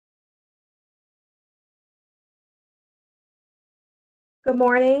Good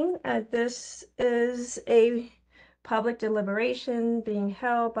morning. This is a public deliberation being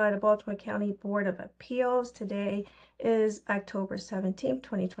held by the Baltimore County Board of Appeals. Today is October 17th,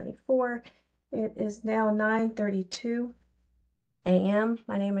 2024. It is now 9:32 a.m.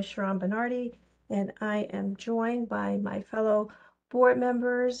 My name is Sharon Bernardi, and I am joined by my fellow board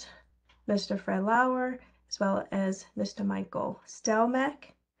members, Mr. Fred Lauer, as well as Mr. Michael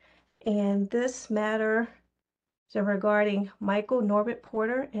Stelmack. And this matter regarding Michael Norbert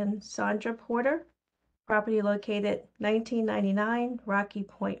Porter and Sandra Porter, property located 1999 Rocky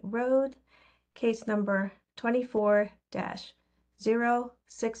Point Road, case number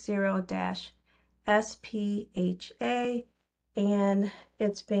 24-060-SPHA, and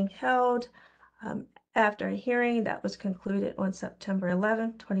it's being held after a hearing that was concluded on September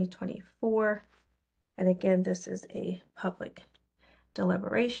 11, 2024. And again, this is a public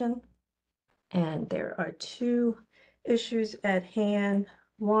deliberation. And there are two issues at hand.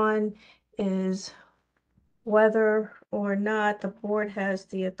 One is whether or not the board has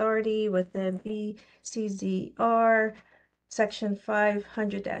the authority within BCZR section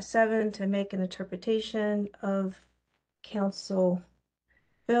 500-7 to make an interpretation of council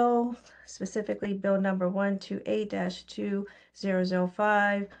bill, specifically bill number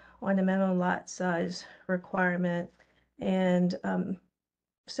 128-2005 on the minimum lot size requirement. And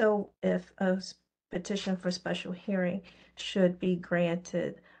so if a petition for special hearing should be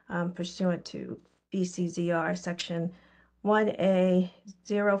granted pursuant to BCZR section 1A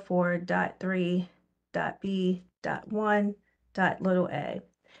 04.3.b.1.a.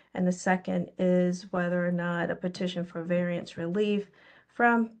 And the second is whether or not a petition for variance relief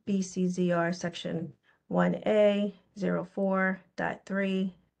from BCZR section 1A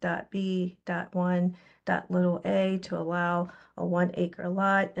 04.3.b.1.a to allow a 1 acre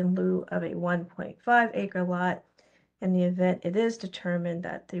lot in lieu of a 1.5 acre lot in the event it is determined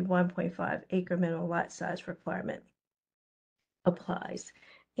that the 1.5 acre minimum lot size requirement applies.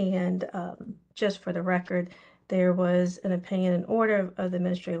 And just for the record, there was an opinion and order of the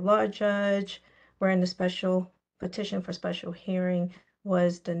administrative law judge wherein the special petition for special hearing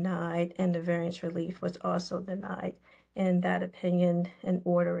was denied and the variance relief was also denied. And that opinion and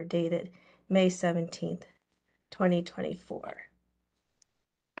order are dated May 17th, 2024.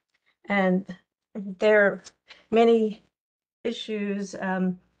 And there are many issues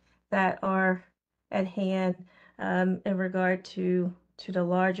that are at hand in regard to the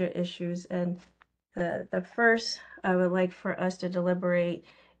larger issues. And the first I would like for us to deliberate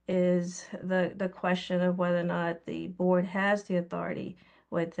is the question of whether or not the board has the authority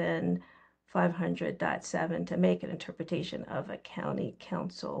within 500.7 to make an interpretation of a county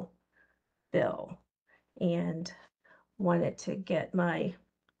council bill. And wanted to get my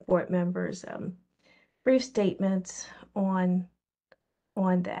board members' brief statements on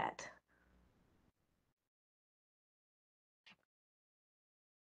that.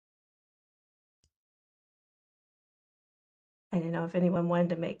 I didn't know if anyone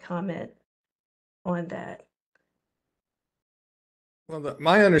wanted to make comment on that. Well,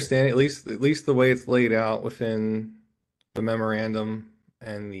 my understanding, at least the way it's laid out within the memorandum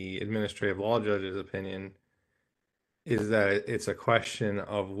and the administrative law judge's opinion, is that it's a question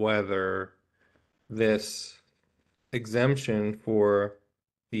of whether this exemption for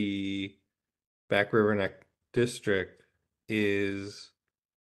the Back River Neck district is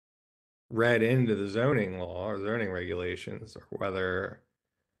read into the zoning law or zoning regulations, or whether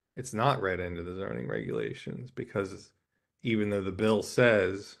it's not read into the zoning regulations, because even though the bill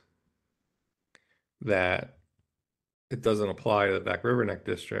says that it doesn't apply to the Back River Neck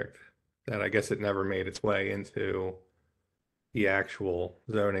district, that I guess it never made its way into the actual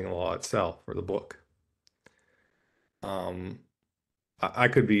zoning law itself or the book. I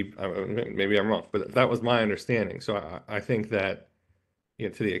could be, maybe I'm wrong, but that was my understanding. So I think that, you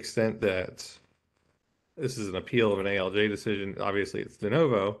know, to the extent that this is an appeal of an ALJ decision, obviously it's de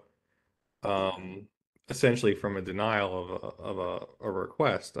novo, essentially from a denial of a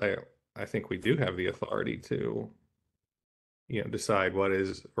request, I think we do have the authority to, you know, decide what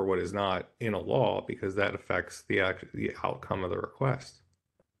is or what is not in a law, because that affects the outcome of the request.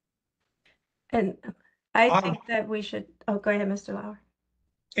 And I think that we should, oh, go ahead, Mr. Lauer.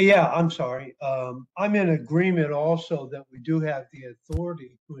 Yeah, I'm sorry. I'm in agreement also that we do have the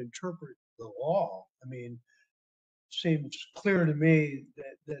authority to interpret the law. I mean, seems clear to me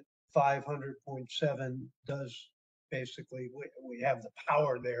that 500.7 does basically, we have the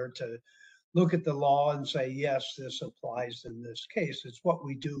power there to look at the law and say, yes, this applies in this case. It's what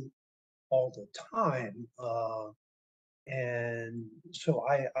we do all the time. And so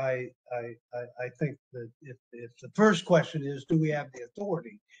I think that if the first question is, do we have the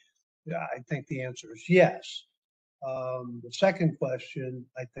authority? Yeah, I think the answer is yes. The second question,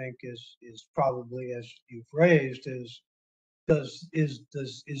 I think, is probably, as you've raised, is is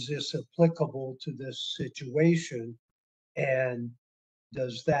this applicable to this situation? And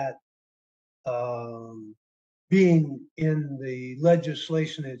does that being in the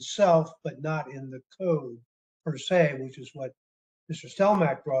legislation itself, but not in the code per se, which is what Mr.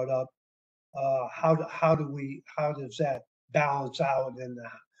 Stelmack brought up, how does that balance out, and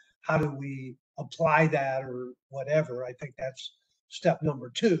how do we apply that or whatever? I think that's step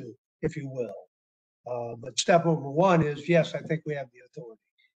number two, if you will. But step number one is, yes, I think we have the authority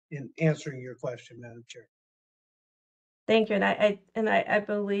in answering your question, Madam Chair. Thank you, and I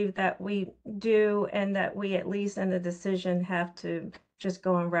believe that we do, and that we, at least in the decision, have to just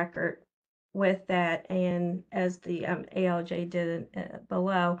go on record with that, and as the ALJ did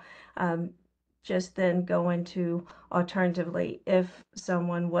below, just then go into alternatively, if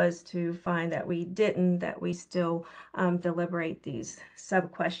someone was to find that we didn't, that we still deliberate these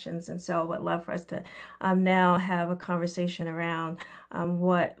sub questions. And so I would love for us to now have a conversation around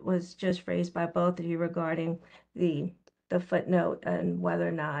what was just raised by both of you regarding the footnote and whether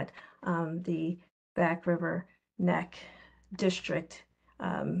or not the Back River Neck District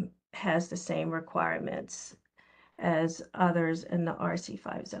has the same requirements as others in the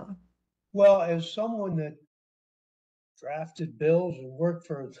RC5 zone. Well, as someone that drafted bills and worked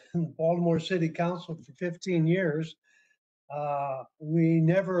for the Baltimore City Council for 15 years, we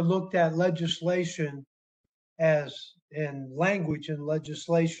never looked at legislation and language in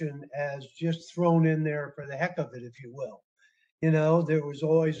legislation as just thrown in there for the heck of it, if you will. You know, there was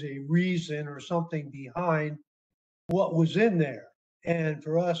always a reason or something behind what was in there. And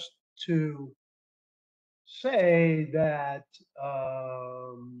for us to say that,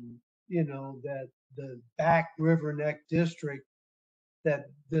 you know, that the Back River Neck District, that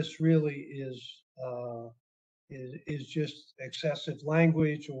this really is just excessive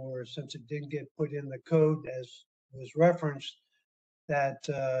language, or since it didn't get put in the code as was referenced, that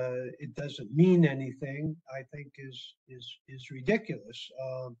it doesn't mean anything, I think is ridiculous.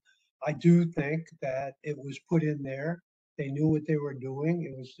 I do think that it was put in there. They knew what they were doing.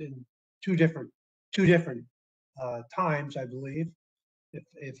 It was in two different times, I believe,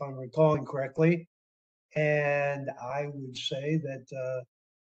 if I'm recalling correctly. And I would say that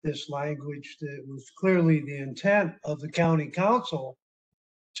this language, that was clearly the intent of the county council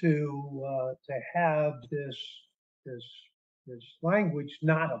to have this this language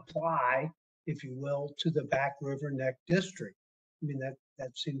not apply, if you will, to the Back River Neck District. I mean,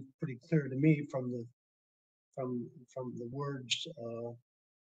 that seemed pretty clear to me from the words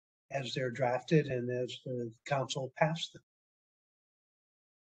as they're drafted and as the council passed them.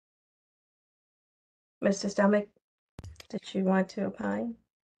 Mr. Stomach, did you want to opine?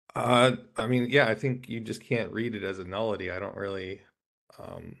 I mean, yeah, I think you just can't read it as a nullity. I don't really,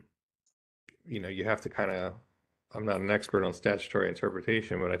 you know, you have to kind of, I'm not an expert on statutory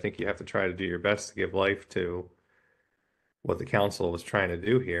interpretation, but I think you have to try to do your best to give life to what the council was trying to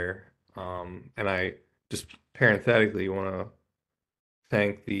do here. And I just parenthetically want to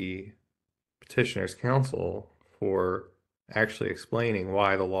thank the petitioner's counsel for actually explaining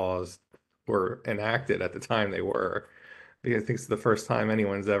why the laws were enacted at the time they were. Because I think it's the first time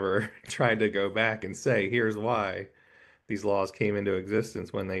anyone's ever tried to go back and say, here's why these laws came into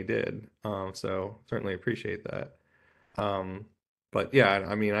existence when they did. So certainly appreciate that. But yeah,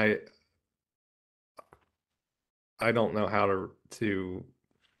 I mean, I don't know how to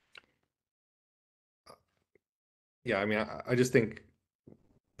yeah, I mean, I just think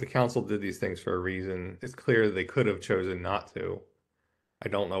the council did these things for a reason. It's clear they could have chosen not to. I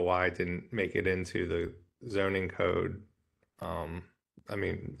don't know why it didn't make it into the zoning code. Um, I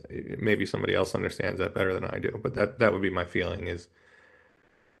mean, maybe somebody else understands that better than I do, but that would be my feeling, is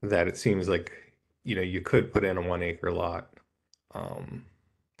that it seems like, you know, you could put in a 1 acre lot. Um,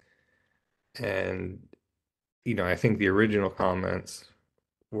 and, you know, I think the original comments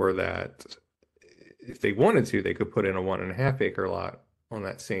were that if they wanted to, they could put in a 1.5 acre lot on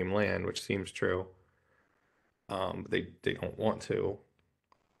that same land, which seems true. But they don't want to.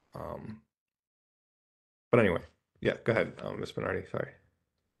 Um, but anyway, yeah, go ahead, Ms. Bernardi, sorry.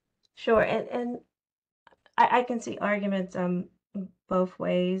 Sure, and I can see arguments both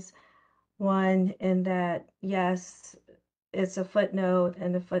ways. One, in that, yes, it's a footnote,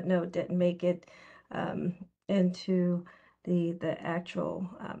 and the footnote didn't make it into the actual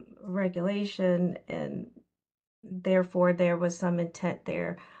regulation, and therefore there was some intent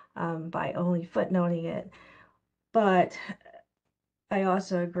there by only footnoting it. But I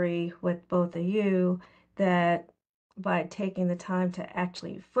also agree with both of you that by taking the time to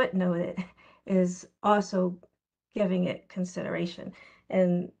actually footnote it is also giving it consideration.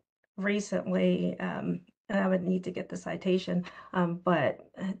 And recently, and I would need to get the citation, but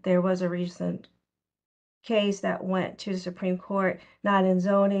there was a recent case that went to the Supreme Court, not in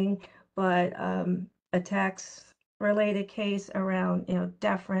zoning, but a tax related case around,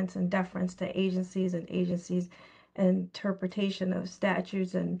 deference and deference to agencies and agencies interpretation of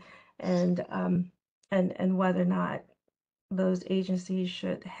statutes and whether or not those agencies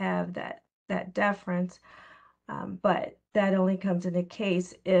should have that deference. But that only comes into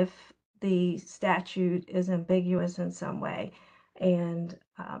case if the statute is ambiguous in some way. And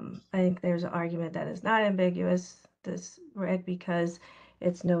I think there's an argument that it's not ambiguous, this reg, because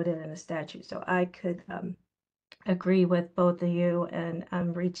it's noted in the statute. So I could agree with both of you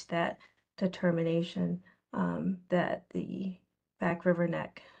and reach that determination that the Back River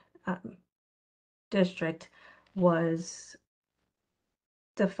Neck district was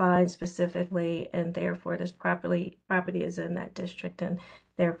defined specifically, and therefore this property is in that district, and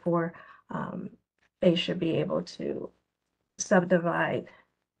therefore they should be able to subdivide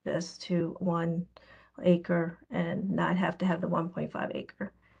this to 1 acre and not have to have the 1.5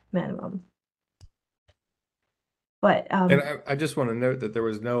 acre minimum. But And I just want to note that there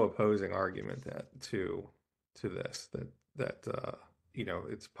was no opposing argument to this, that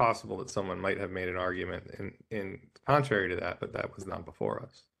it's possible that someone might have made an argument in contrary to that, but that was not before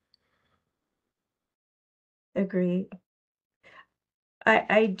us. Agreed.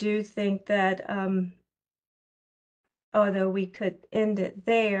 I do think that although we could end it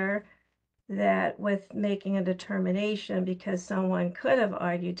there, that with making a determination, because someone could have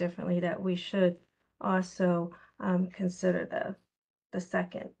argued differently, that we should also consider the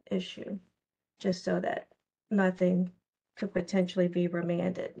second issue, just so that nothing could potentially be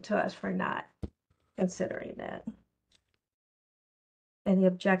remanded to us for not considering that. Any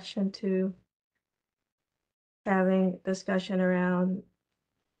objection to having discussion around?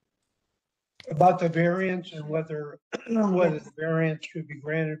 About the variance and whether the variance should be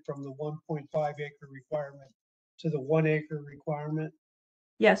granted from the 1.5 acre requirement to the 1 acre requirement?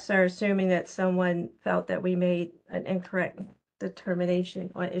 Yes, sir, assuming that someone felt that we made an incorrect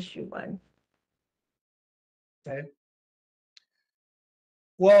determination on issue 1. Okay.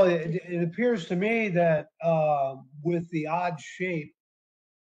 Well, it appears to me that with the odd shape,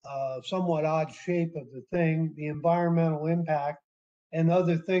 somewhat odd shape of the thing, the environmental impact and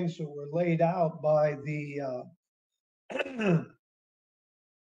other things that were laid out by the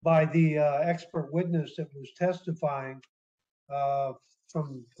expert witness that was testifying,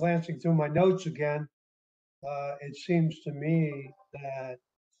 from glancing through my notes again, it seems to me that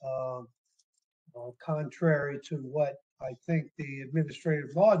contrary to what I think the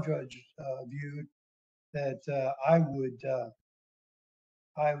administrative law judge viewed, that I would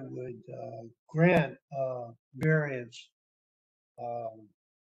grant variance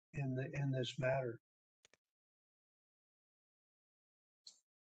in this matter.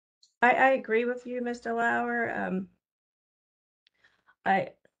 I agree with you, Mr. Lauer.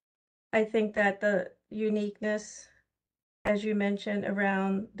 I think that the uniqueness, as you mentioned,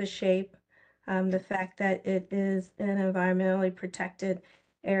 around the shape, the fact that it is an environmentally protected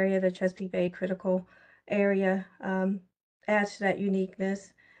area, the Chesapeake Bay critical area, adds to that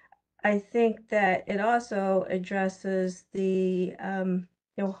uniqueness. I think that it also addresses the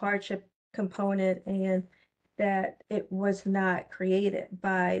hardship component, and that it was not created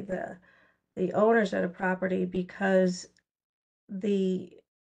by the owners of the property, because the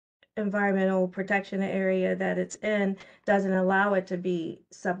environmental protection area that it's in doesn't allow it to be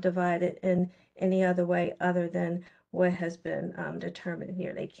subdivided in any other way other than what has been determined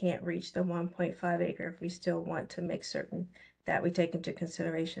here. They can't reach the 1.5 acre if we still want to make certain that we take into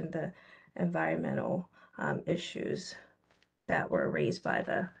consideration the environmental issues that were raised by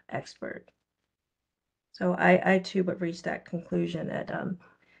the expert. So I too would reach that conclusion that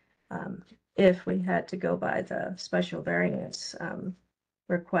if we had to go by the special variance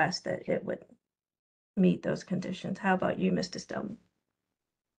request, that it would meet those conditions. How about you, Mr. Stone?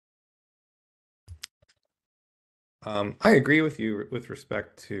 I agree with you with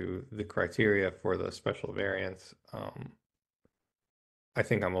respect to the criteria for the special variance. I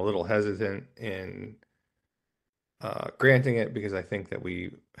think I'm a little hesitant in granting it, because I think that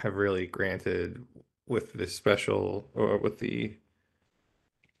we have really granted with this special, or with the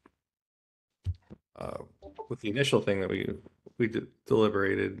initial thing that we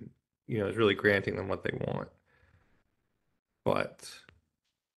deliberated, is really granting them what they want. But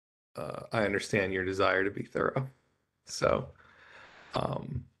I understand your desire to be thorough. So,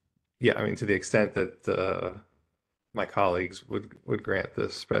 yeah, I mean, to the extent that my colleagues would grant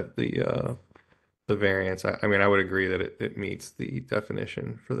this, but the variance, I mean, I would agree that it meets the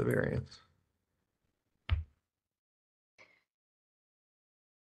definition for the variance.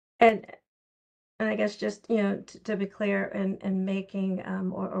 And I guess just, to be clear in making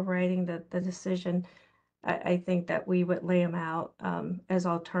or writing the decision, I think that we would lay them out as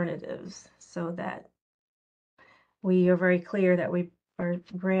alternatives so that we are very clear that we are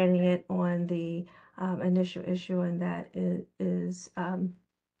granting it on the initial issue and that it is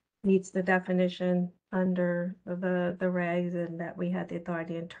meets the definition under the regs and that we had the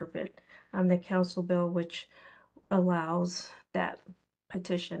authority to interpret the council bill, which allows that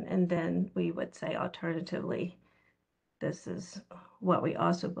petition. And then we would say alternatively, this is what we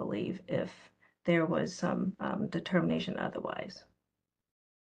also believe if there was some determination otherwise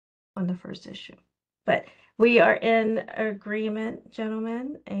on the first issue. But we are in agreement,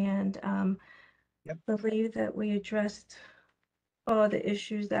 gentlemen, and Yep. believe that we addressed all the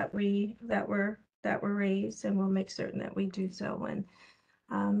issues that were raised, and we'll make certain that we do so when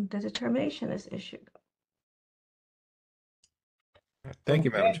the determination is issued. Thank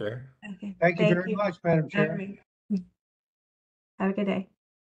you, Madam Okay. Chair. Okay. Thank you very much, Madam All Chair. right. Have a good day.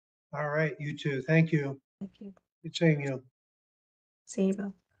 All right, you too. Thank you. Thank you. Good seeing you. See you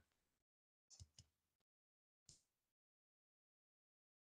both.